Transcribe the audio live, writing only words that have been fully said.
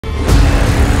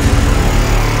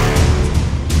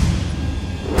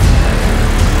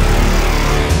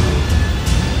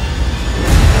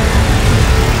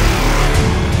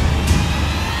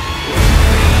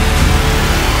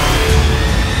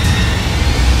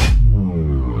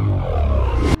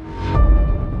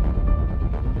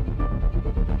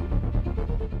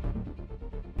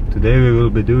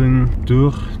be doing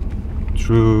tour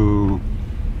through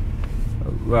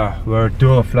where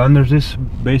Tour of Flanders is,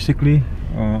 basically,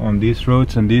 on these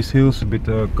roads and these hills, a bit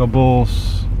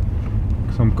cobbles,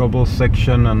 some cobble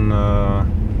section, and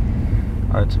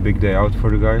it's a big day out for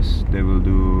the guys. They will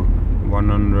do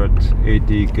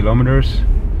 180 kilometers.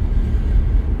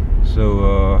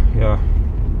 So yeah,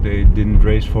 they didn't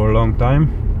race for a long time,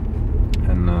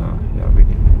 and yeah,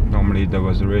 normally there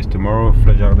was a race tomorrow,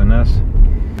 Flèche Ardennaise,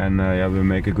 and yeah, we'll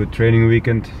make a good training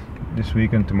weekend this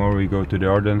weekend. Tomorrow we go to the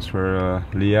Ardennes for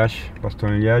Liège,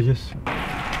 Bastogne-Lièges.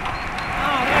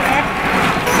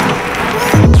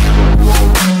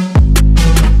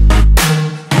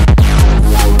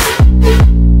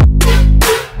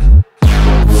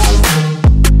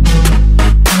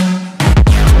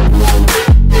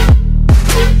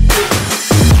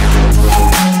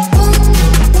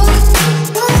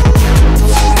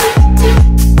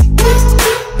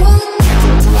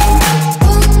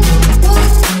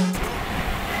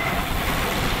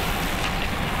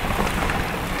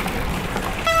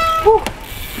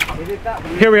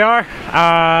 Here we are,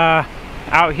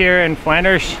 out here in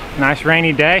Flanders. Nice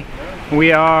rainy day.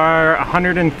 We are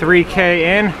 103k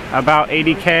in, about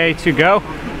 80k to go.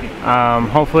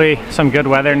 Hopefully some good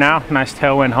weather now. Nice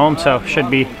tailwind home, so should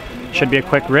be a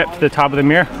quick rip to the top of the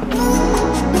mirror.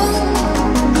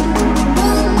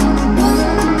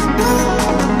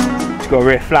 It's got a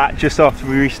rear flat just after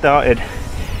we restarted.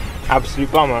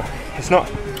 Absolute bummer. It's not.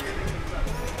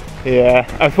 Yeah,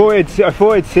 I thought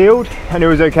it sealed and it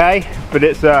was okay, but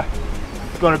it's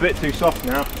gone a bit too soft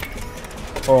now.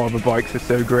 Oh, the bikes are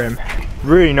so grim.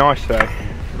 Really nice though.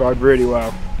 Ride really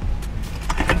well.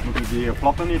 Moet ik die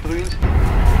platten niet erin?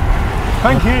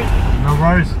 Thank you. No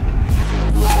worries.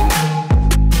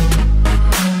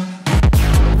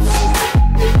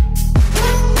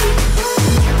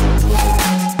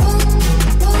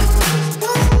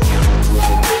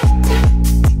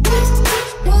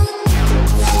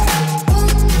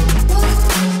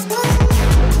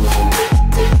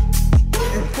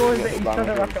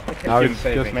 Now it's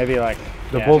just maybe like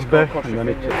the balls back and then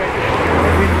it.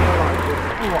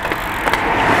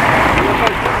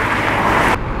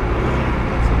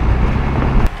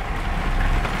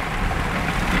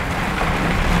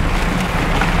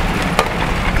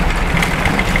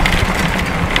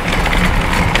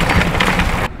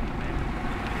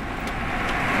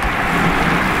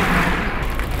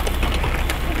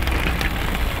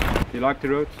 You like the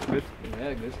road? Good?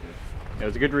 Yeah, good. Yeah, it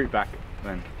was a good route back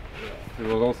then. It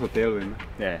was also tailwind.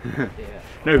 Yeah. Yeah.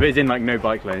 No, but it's in like no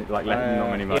bike lane, like not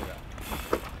many bikes.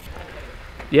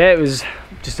 Yeah, it was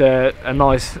just a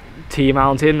nice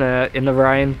T-mountain in the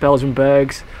rain, Belgian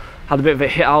bergs. Had a bit of a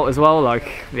hit out as well, like,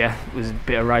 yeah, it was a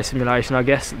bit of race simulation, I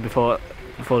guess, before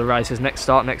the races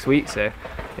start next week, so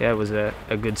yeah, it was a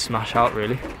good smash out,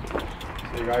 really.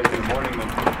 See you guys in the morning then.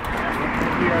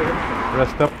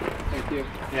 Rest up. Thank you.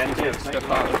 Yeah, cheers. Step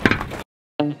out.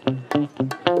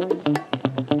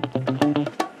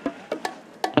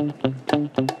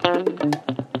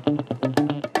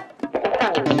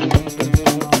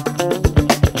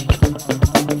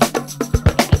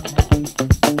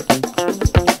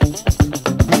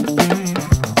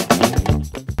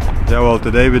 Yeah, well,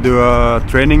 today we do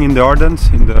training in the Ardennes,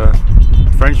 in the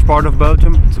French part of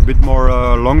Belgium. It's a bit more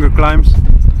longer climbs,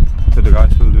 so the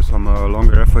guys will do some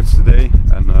longer efforts today,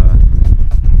 and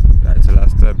yeah, it's the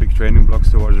last big training blocks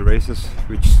towards the races,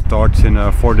 which starts in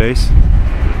 4 days.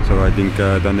 So I think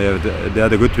then they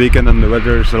had a good weekend, and the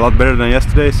weather is a lot better than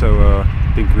yesterday, so I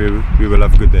think we will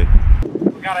have a good day.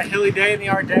 We got a hilly day in the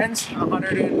Ardennes,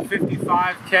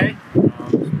 155k.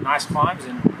 Nice climbs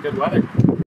and good weather.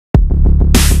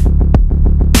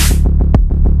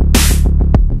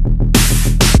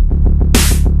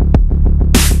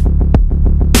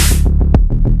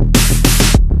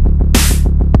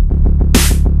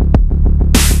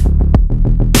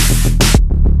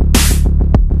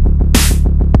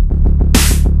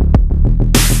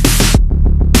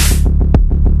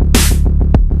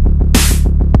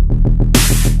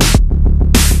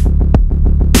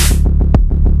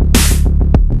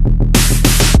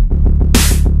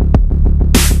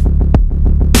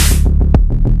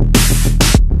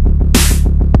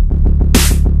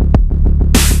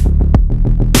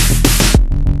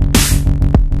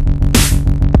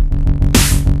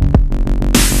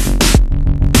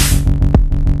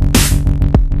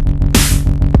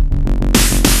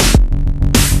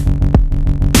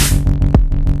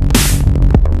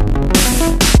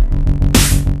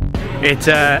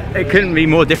 It couldn't be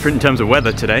more different in terms of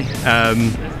weather today.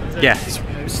 Yeah, it's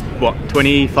what,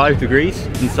 25 degrees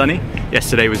and sunny.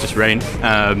 Yesterday was just rain.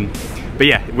 But But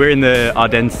yeah, we're in the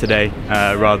Ardennes today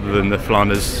rather than the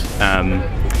Flanders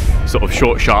sort of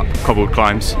short, sharp, cobbled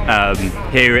climbs.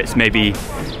 Here it's maybe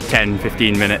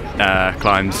 10-15 minute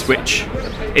climbs, which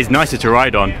is nicer to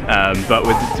ride on, but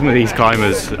with some of these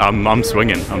climbers, I'm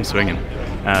swinging.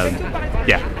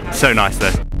 Yeah, so nice though.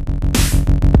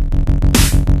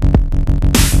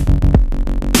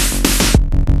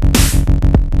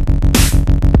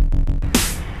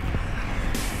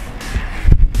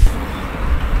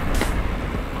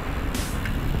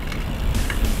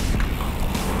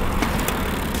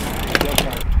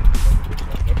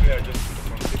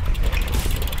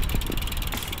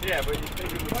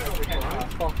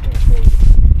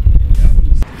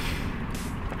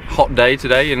 Hot day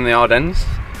today in the Ardennes.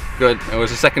 Good. It was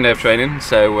the second day of training,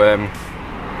 so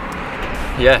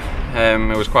it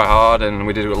was quite hard, and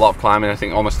we did a lot of climbing. I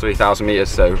think almost 3,000 meters.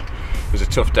 So it was a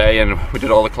tough day, and we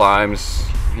did all the climbs,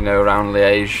 you know, around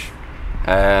Liège.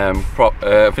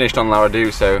 Finished on La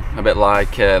Redoute, so a bit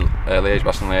like Liège,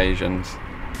 Bastogne Liège, and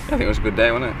I think it was a good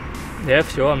day, wasn't it? Yeah,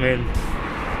 for sure. I mean,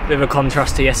 a bit of a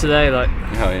contrast to yesterday. Like,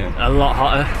 oh, yeah. A lot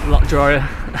hotter, a lot drier.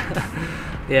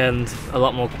 Yeah, and a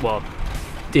lot more, well,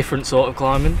 different sort of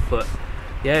climbing, but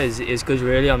yeah, it's good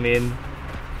really. I mean,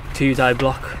 2-day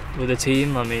block with the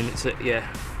team. I mean, it's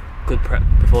good prep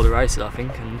before the races, I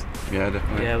think, and yeah,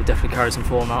 definitely. Yeah, we'll definitely carry some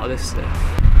form out of this.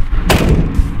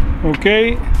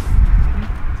 Okay,